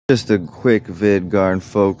Just a quick vid, garden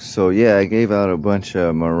folks. So yeah, I gave out a bunch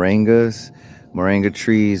of moringa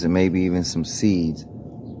trees, and maybe even some seeds.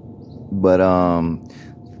 But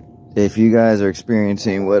if you guys are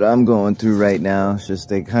experiencing what I'm going through right now, it's just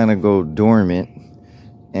they kind of go dormant,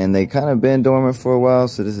 and they kind of been dormant for a while.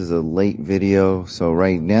 So this is a late video. So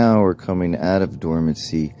right now we're coming out of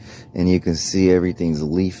dormancy, and you can see everything's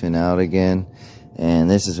leafing out again.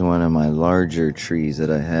 And this is one of my larger trees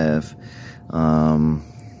that I have.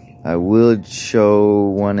 I would show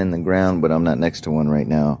one in the ground, but I'm not next to one right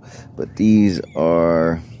now. But these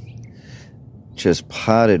are just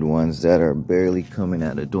potted ones that are barely coming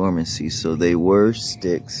out of dormancy. So they were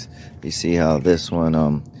sticks. You see how this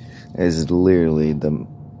one is literally the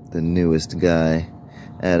newest guy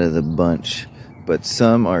out of the bunch. But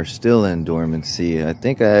some are still in dormancy. I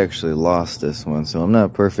think I actually lost this one, so I'm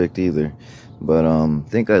not perfect either. But I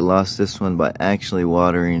think I lost this one by actually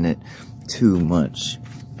watering it too much.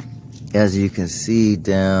 As you can see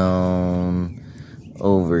down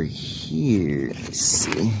over here, let's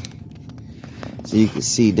see. So you can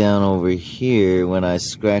see down over here, when I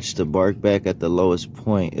scratched the bark back at the lowest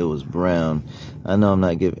point, it was brown. I know I'm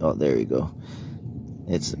not giving, oh, there you go.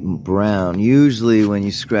 It's brown. Usually when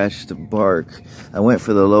you scratch the bark, I went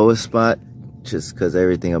for the lowest spot just because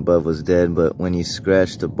everything above was dead, but when you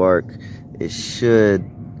scratch the bark, it should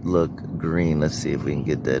look green. Let's see if we can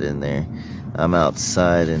get that in there. I'm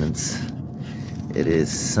outside and it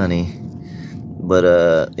is sunny, but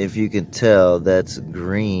if you can tell, that's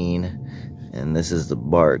green, and this is the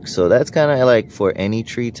bark. So that's kind of like for any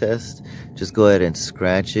tree test, just go ahead and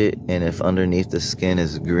scratch it, and if underneath the skin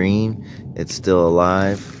is green, it's still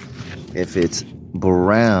alive. If it's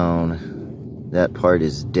brown, that part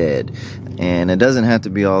is dead. And it doesn't have to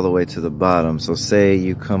be all the way to the bottom. So say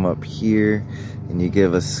you come up here and you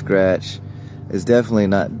give a scratch. It's definitely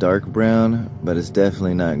not dark brown, but it's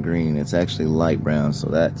definitely not green. It's actually light brown, so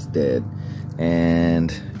that's dead. And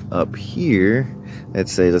up here,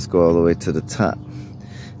 let's go all the way to the top.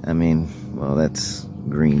 I mean, well, that's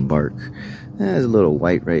green bark. There's a little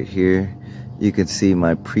white right here. You can see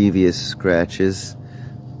my previous scratches,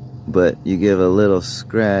 but you give a little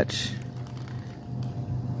scratch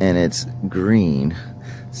and it's green.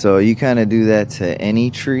 So you kind of do that to any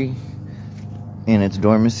tree in its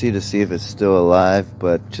dormancy to see if it's still alive,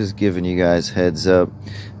 but just giving you guys heads up.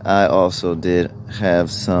 I also did have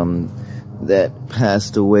some that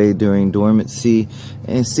passed away during dormancy,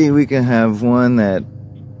 and see, we can have one that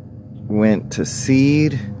went to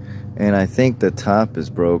seed, and I think the top is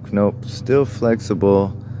broke. Nope, still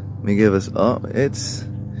flexible. Let me give us, oh, it's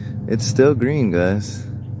still green, guys.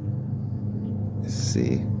 Let's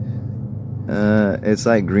see. It's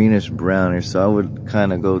like greenish brownish, so I would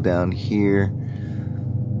kind of go down here.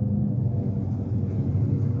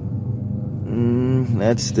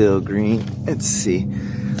 That's still green. Let's see.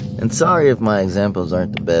 And sorry if my examples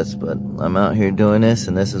aren't the best, but I'm out here doing this,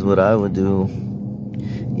 and this is what I would do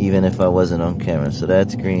even if I wasn't on camera. So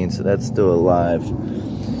that's green, so that's still alive.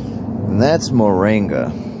 And that's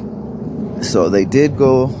moringa. So they did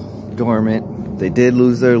go dormant, they did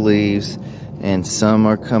lose their leaves, and some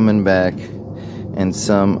are coming back, and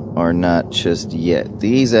some are not just yet.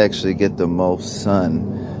 These actually get the most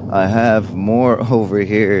sun. I have more over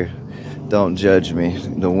here. Don't judge me.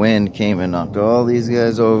 The wind came and knocked all these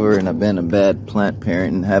guys over, and I've been a bad plant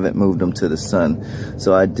parent and haven't moved them to the sun.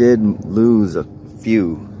 So I did lose a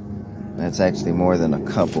few. That's actually more than a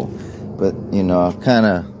couple. But you know, I'm kind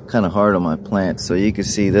of hard on my plants. So you can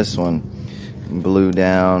see this one blew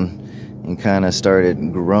down and kind of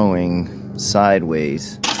started growing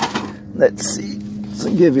sideways. Let's see. So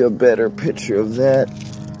give you a better picture of that.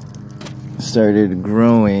 Started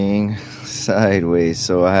growing sideways,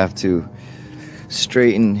 so I have to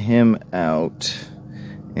straighten him out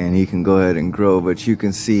and he can go ahead and grow. But you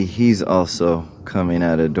can see he's also coming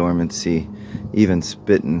out of dormancy, even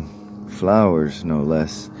spitting flowers, no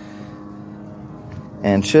less.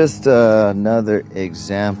 And just another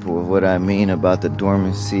example of what I mean about the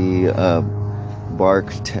dormancy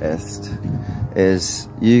bark test is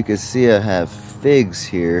you can see I have figs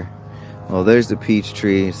here. Well, there's the peach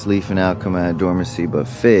tree. It's leafing out, coming out of dormancy, but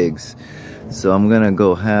figs. So I'm gonna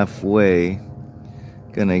go halfway,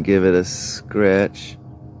 gonna give it a scratch,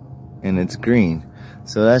 and it's green.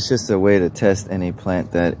 So that's just a way to test any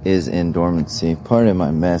plant that is in dormancy. Pardon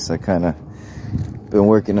my mess. I kind of been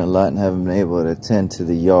working a lot and haven't been able to attend to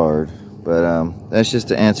the yard. But that's just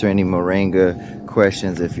to answer any moringa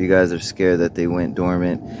questions. If you guys are scared that they went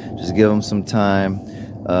dormant, just give them some time.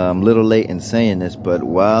 I'm a little late in saying this, but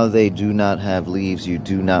while they do not have leaves, you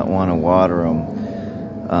do not want to water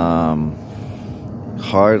them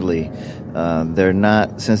hardly. They're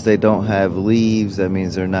not, since they don't have leaves, that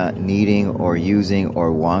means they're not needing or using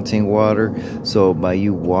or wanting water. So by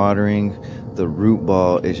you watering, the root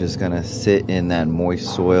ball is just gonna sit in that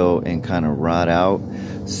moist soil and kind of rot out.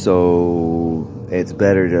 So it's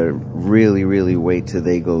better to really wait till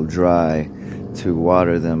they go dry to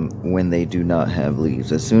water them when they do not have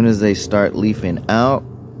leaves. As soon as they start leafing out,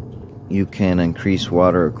 you can increase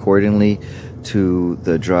water accordingly to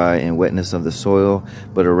the dry and wetness of the soil.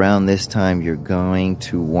 But around this time, you're going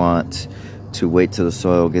to want to wait till the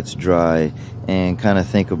soil gets dry and kind of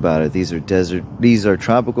think about it. These are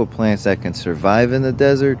tropical plants that can survive in the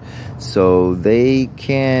desert, so they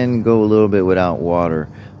can go a little bit without water.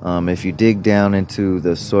 If you dig down into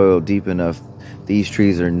the soil deep enough, these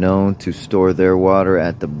trees are known to store their water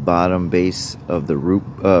at the bottom base of the root,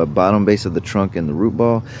 bottom base of the trunk and the root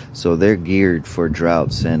ball. So they're geared for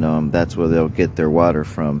droughts, and that's where they'll get their water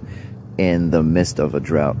from in the midst of a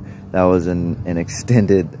drought. That was an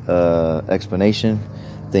extended explanation.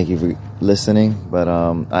 Thank you for listening. But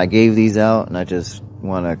I gave these out, and I just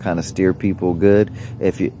want to kind of steer people good.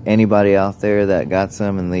 If anybody out there that got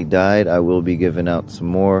some and they died, I will be giving out some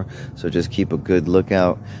more, so just keep a good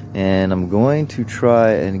lookout. And I'm going to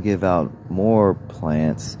try and give out more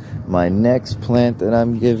plants. My next plant that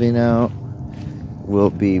I'm giving out will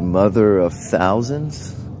be Mother of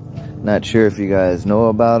Thousands. Not sure if you guys know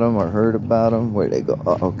about them or heard about them. Where'd they go?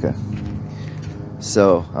 Oh, okay.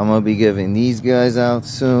 So I'm gonna be giving these guys out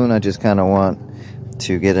soon. I just kind of want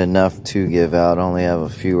to get enough to give out. I only have a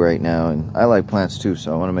few right now, and I like plants too,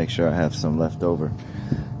 so I want to make sure I have some left over.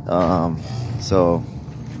 So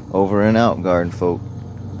over and out, garden folk.